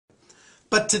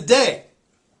But today,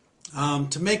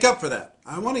 to make up for that,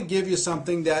 I want to give you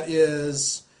something that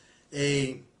is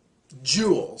a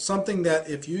jewel, something that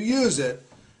if you use it,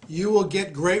 you will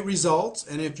get great results,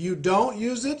 and if you don't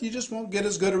use it, you just won't get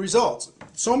as good a results.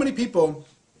 So many people,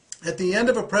 at the end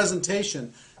of a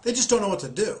presentation, they just don't know what to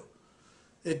do.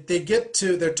 They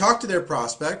talk to their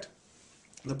prospect.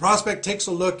 The prospect takes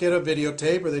a look at a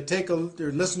videotape, or they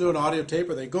listen to an audio tape,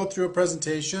 or they go through a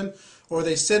presentation, or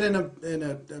they sit in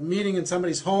a meeting in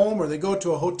somebody's home, or they go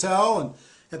to a hotel, and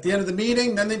at the end of the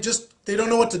meeting, then they don't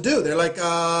know what to do. They're like,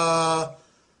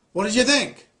 what did you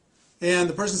think? And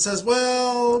the person says,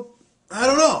 well, I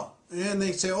don't know. And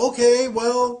they say, okay,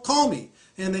 well, call me.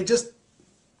 And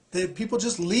people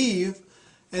just leave.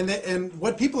 And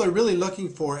what people are really looking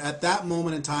for at that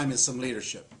moment in time is some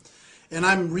leadership. And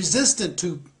I'm resistant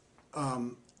to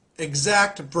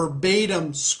exact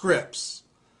verbatim scripts.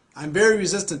 I'm very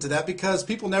resistant to that because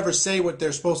people never say what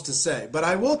they're supposed to say. But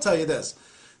I will tell you this.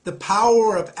 The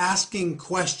power of asking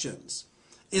questions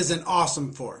is an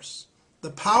awesome force. The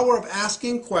power of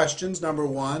asking questions, number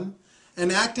one,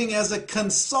 and acting as a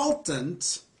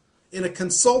consultant in a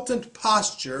consultant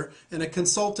posture, in a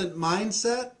consultant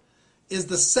mindset, is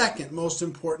the second most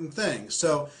important thing.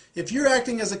 So if you're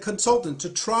acting as a consultant to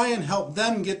try and help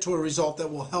them get to a result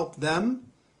that will help them,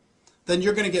 then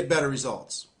you're going to get better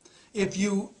results. If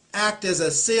you act as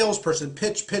a salesperson,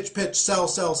 pitch, pitch, pitch, sell,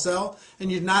 sell, sell,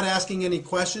 and you're not asking any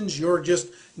questions, you're just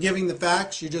giving the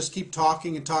facts, you just keep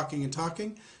talking and talking and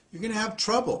talking, you're going to have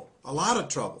trouble, a lot of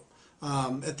trouble,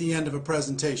 at the end of a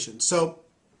presentation. So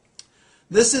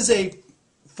this is a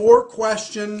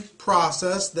 4-question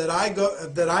process that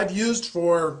I've used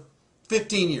for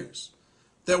 15 years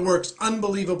that works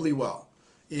unbelievably well.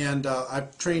 And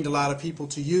I've trained a lot of people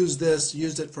to use this,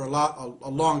 used it for a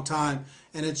long time,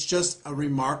 and it's just a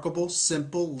remarkable,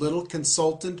 simple, little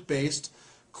consultant-based,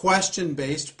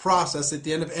 question-based process at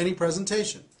the end of any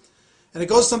presentation. And it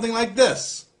goes something like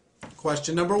this.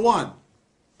 Question number 1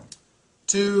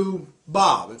 to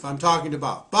Bob, if I'm talking to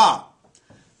Bob. Bob,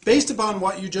 based upon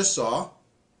what you just saw,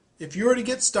 if you were to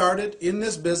get started in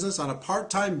this business on a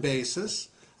part-time basis,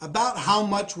 about how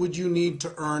much would you need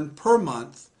to earn per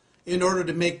month in order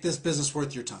to make this business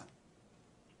worth your time?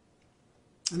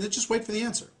 And then just wait for the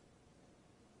answer.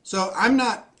 So I'm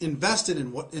not invested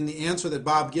in the answer that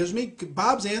Bob gives me.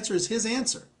 Bob's answer is his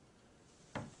answer.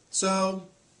 So,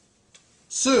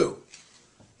 Sue,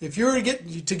 if you were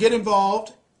to get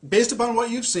involved, based upon what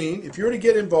you've seen, if you were to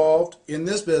get involved in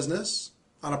this business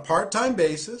on a part-time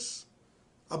basis,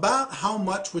 about how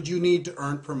much would you need to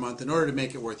earn per month in order to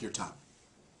make it worth your time?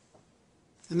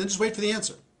 And then just wait for the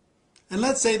answer. And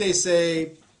let's say they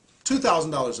say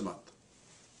 $2,000 a month.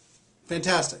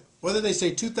 Fantastic. Whether they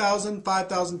say $2,000,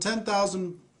 $5,000,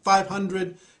 $10,000,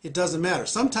 $500, it doesn't matter.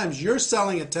 Sometimes you're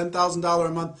selling a $10,000 a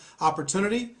month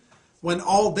opportunity when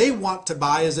all they want to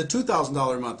buy is a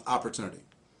 $2,000 a month opportunity.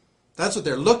 That's what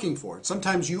they're looking for.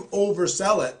 Sometimes you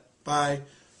oversell it by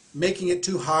making it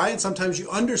too high, and sometimes you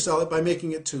undersell it by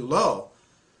making it too low.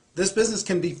 This business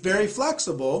can be very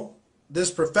flexible.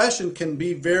 This profession can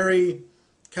be very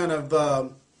kind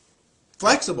of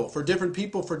flexible for different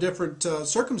people, for different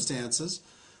circumstances,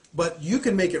 but you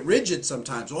can make it rigid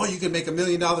sometimes. Oh, you can make $1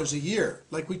 million a year.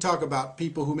 Like we talk about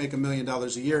people who make $1 million a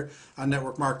year on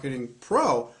Network Marketing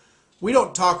Pro. We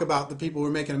don't talk about the people who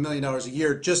are making $1 million a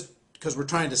year just because we're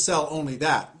trying to sell only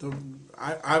that.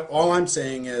 All I'm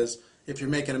saying is if you're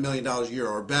making $1 million a year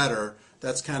or better,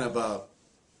 that's kind of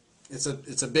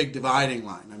it's a big dividing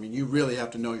line. I mean, you really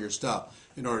have to know your stuff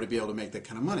in order to be able to make that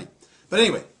kind of money. But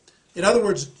anyway, in other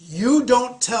words, you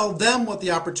don't tell them what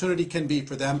the opportunity can be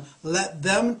for them. Let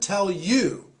them tell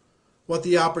you what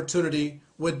the opportunity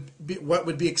would be, what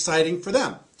would be exciting for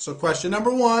them. So question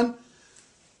number 1,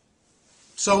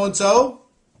 so-and-so,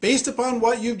 based upon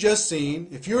what you've just seen,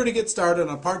 if you were to get started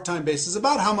on a part-time basis,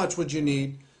 about how much would you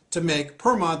need to make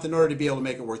per month in order to be able to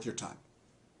make it worth your time?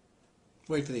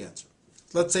 Wait for the answer.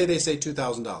 Let's say they say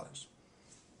 $2,000.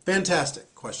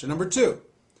 Fantastic. Question number 2.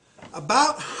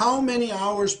 About how many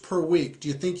hours per week do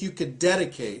you think you could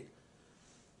dedicate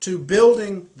to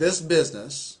building this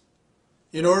business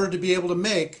in order to be able to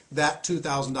make that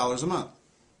 $2,000 a month?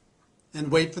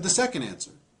 And wait for the second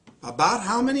answer. About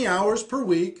how many hours per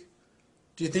week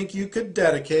do you think you could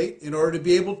dedicate in order to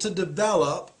be able to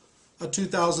develop a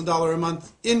 $2,000 a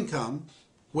month income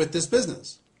with this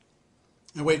business?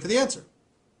 And wait for the answer.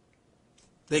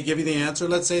 They give you the answer.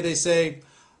 Let's say they say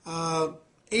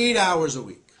 8 hours a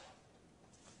week.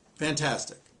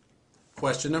 Fantastic.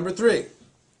 Question number 3.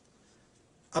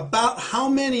 About how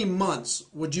many months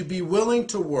would you be willing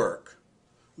to work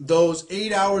those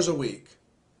 8 hours a week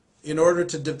in order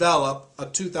to develop a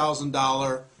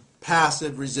 $2,000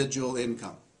 passive residual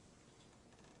income?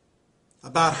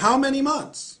 About how many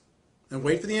months? And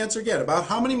wait for the answer again. About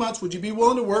how many months would you be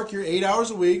willing to work your 8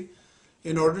 hours a week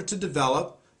in order to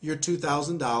develop your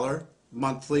 $2,000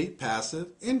 monthly passive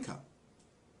income?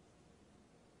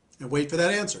 And wait for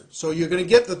that answer. So you're going to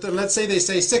get let's say they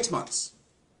say 6 months.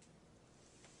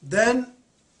 Then,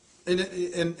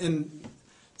 and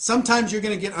sometimes you're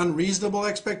going to get unreasonable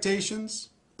expectations.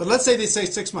 But let's say they say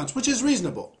 6 months, which is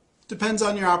reasonable. Depends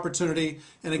on your opportunity.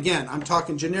 And again, I'm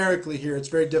talking generically here. It's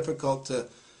very difficult to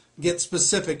get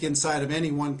specific inside of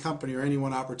any one company or any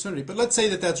one opportunity. But let's say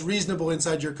that that's reasonable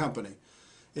inside your company.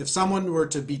 If someone were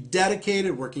to be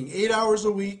dedicated, working 8 hours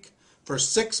a week for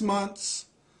 6 months,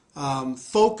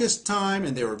 focused time,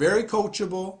 and they were very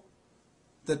coachable,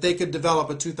 that they could develop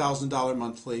a $2,000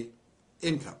 monthly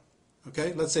income.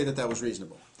 Okay, let's say that that was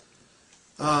reasonable.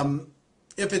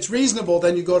 If it's reasonable,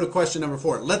 then you go to question number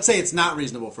 4. Let's say it's not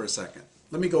reasonable for a second.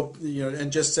 Let me go,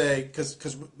 and just say, because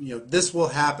this will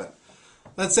happen.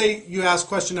 Let's say you ask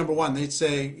question number 1. They'd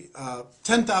say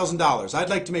 $10,000. I'd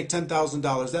like to make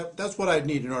 $10,000. That's what I'd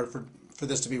need in order for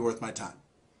this to be worth my time.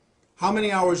 How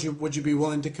many hours would you be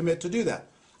willing to commit to do that?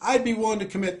 I'd be willing to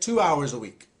commit 2 hours a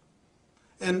week.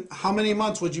 And how many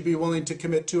months would you be willing to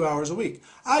commit 2 hours a week?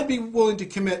 I'd be willing to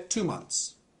commit 2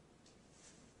 months.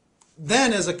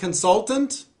 Then as a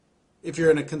consultant, if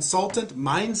you're in a consultant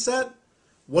mindset,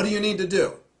 what do you need to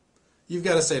do? You've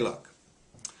got to say, look,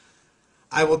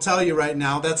 I will tell you right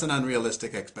now, that's an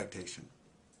unrealistic expectation.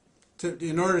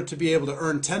 In order to be able to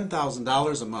earn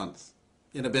 $10,000 a month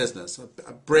in a business,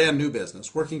 a brand new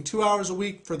business, working 2 hours a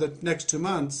week for the next 2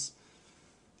 months,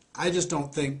 I just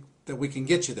don't think that we can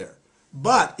get you there.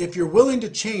 But if you're willing to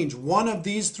change one of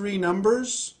these 3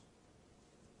 numbers,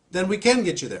 then we can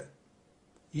get you there.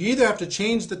 You either have to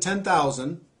change the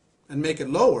 10,000 and make it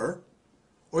lower,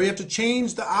 or you have to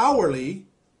change the hourly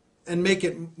and make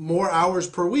it more hours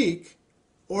per week,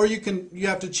 or you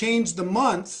have to change the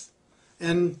month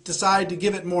and decide to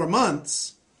give it more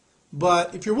months.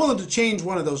 But if you're willing to change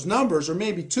one of those numbers, or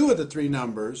maybe 2 of the 3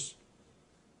 numbers,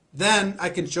 then I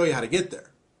can show you how to get there.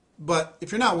 But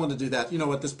if you're not willing to do that, you know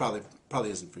what, this probably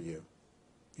isn't for you.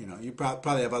 You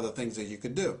probably have other things that you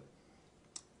could do.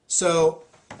 So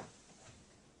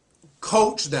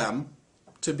coach them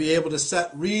to be able to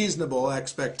set reasonable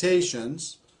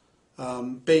expectations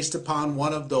based upon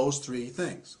one of those 3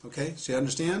 things. Okay, so you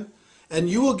understand? And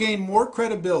you will gain more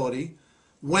credibility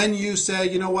when you say,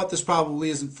 you know what, this probably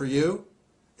isn't for you,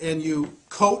 and you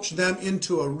coach them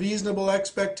into a reasonable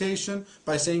expectation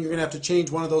by saying you're going to have to change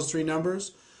one of those 3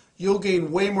 numbers. You'll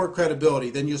gain way more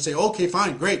credibility than you'll say, okay,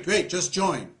 fine, great, just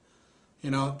join.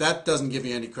 That doesn't give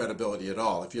you any credibility at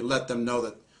all. If you let them know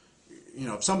that,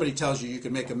 if somebody tells you you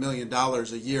can make $1 million a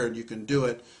year and you can do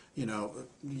it, you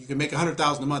can make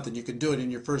 $100,000 a month and you can do it in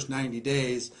your first 90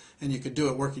 days and you could do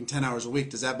it working 10 hours a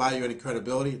week, does that buy you any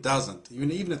credibility? It doesn't.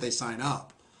 Even if they sign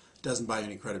up, it doesn't buy you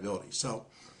any credibility. So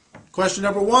question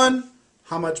number 1,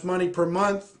 how much money per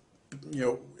month,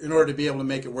 in order to be able to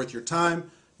make it worth your time?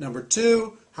 Number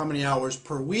 2, how many hours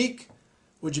per week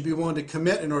would you be willing to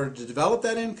commit in order to develop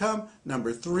that income?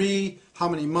 Number 3, how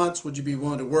many months would you be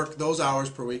willing to work those hours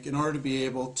per week in order to be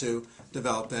able to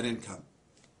develop that income?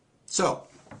 So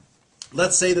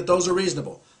let's say that those are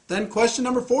reasonable. Then question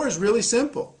number 4 is really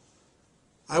simple.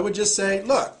 I would just say,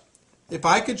 look, if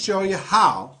I could show you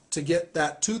how to get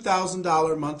that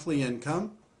 $2,000 monthly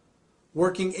income,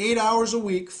 working 8 hours a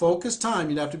week, focused time,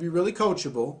 you'd have to be really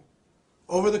coachable,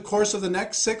 over the course of the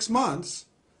next 6 months,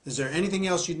 is there anything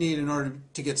else you need in order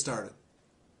to get started?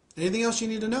 Anything else you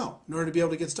need to know in order to be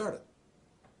able to get started?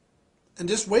 And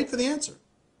just wait for the answer.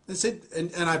 That's it.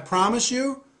 And I promise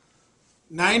you,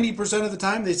 90% of the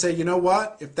time they say, you know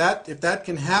what, if that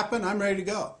can happen, I'm ready to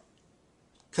go.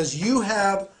 Because you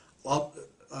have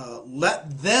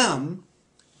let them,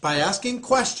 by asking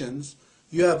questions,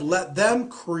 you have let them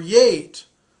create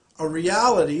a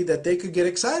reality that they could get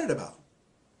excited about.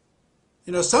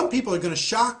 Some people are going to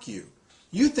shock you.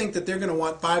 You think that they're going to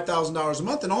want $5,000 a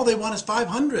month and all they want is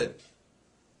 $500.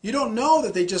 You don't know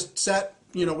that they just sat,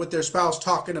 with their spouse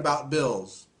talking about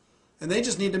bills and they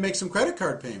just need to make some credit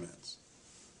card payments.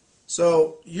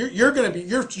 So you're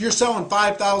selling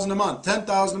 $5,000 a month,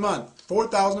 $10,000 a month,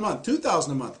 $4,000 a month, $2,000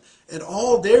 a month, and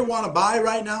all they want to buy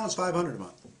right now is $500 a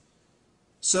month.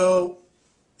 So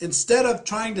instead of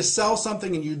trying to sell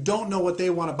something and you don't know what they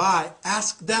want to buy,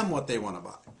 ask them what they want to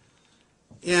buy.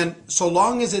 And so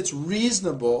long as it's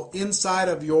reasonable inside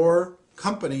of your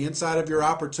company, inside of your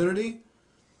opportunity,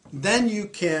 then you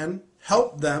can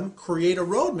help them create a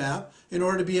roadmap in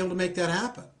order to be able to make that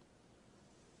happen.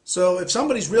 So if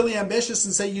somebody's really ambitious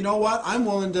and say, you know what, I've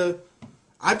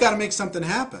got to make something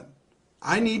happen.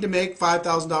 I need to make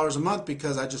 $5,000 a month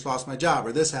because I just lost my job,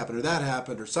 or this happened, or that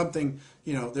happened, or something,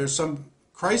 there's some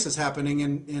crisis happening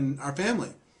in our family.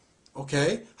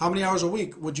 Okay, how many hours a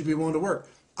week would you be willing to work?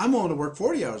 I'm willing to work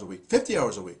 40 hours a week, 50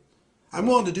 hours a week. I'm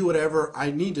willing to do whatever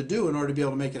I need to do in order to be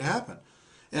able to make it happen.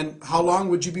 And how long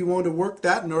would you be willing to work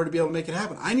that in order to be able to make it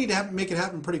happen? I need to make it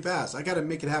happen pretty fast. I got to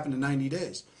make it happen in 90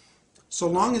 days. So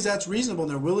long as that's reasonable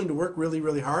and they're willing to work really,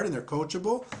 really hard and they're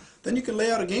coachable, then you can lay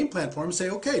out a game plan for them and say,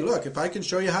 okay, look, if I can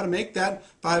show you how to make that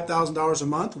 $5,000 a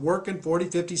month, working 40,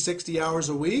 50, 60 hours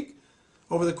a week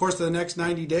over the course of the next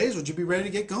 90 days, would you be ready to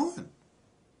get going?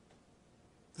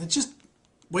 And just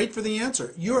wait for the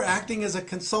answer. You're acting as a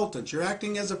consultant. You're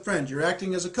acting as a friend. You're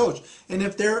acting as a coach. And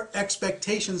if their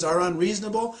expectations are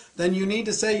unreasonable, then you need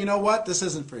to say, you know what, this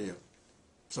isn't for you.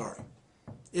 Sorry.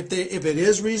 If it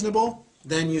is reasonable,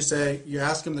 then you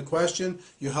ask them the question,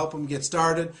 you help them get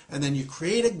started, and then you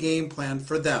create a game plan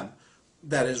for them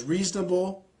that is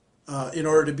reasonable in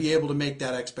order to be able to make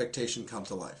that expectation come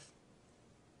to life.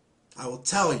 I will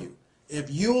tell you,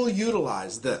 if you will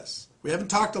utilize this, we haven't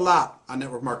talked a lot on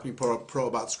Network Marketing Pro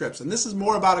about scripts, and this is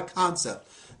more about a concept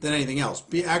than anything else.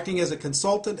 Be acting as a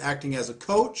consultant, acting as a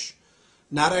coach,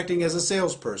 not acting as a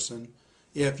salesperson.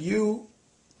 If you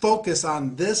focus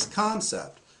on this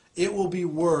concept, it will be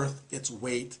worth its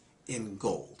weight in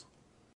gold.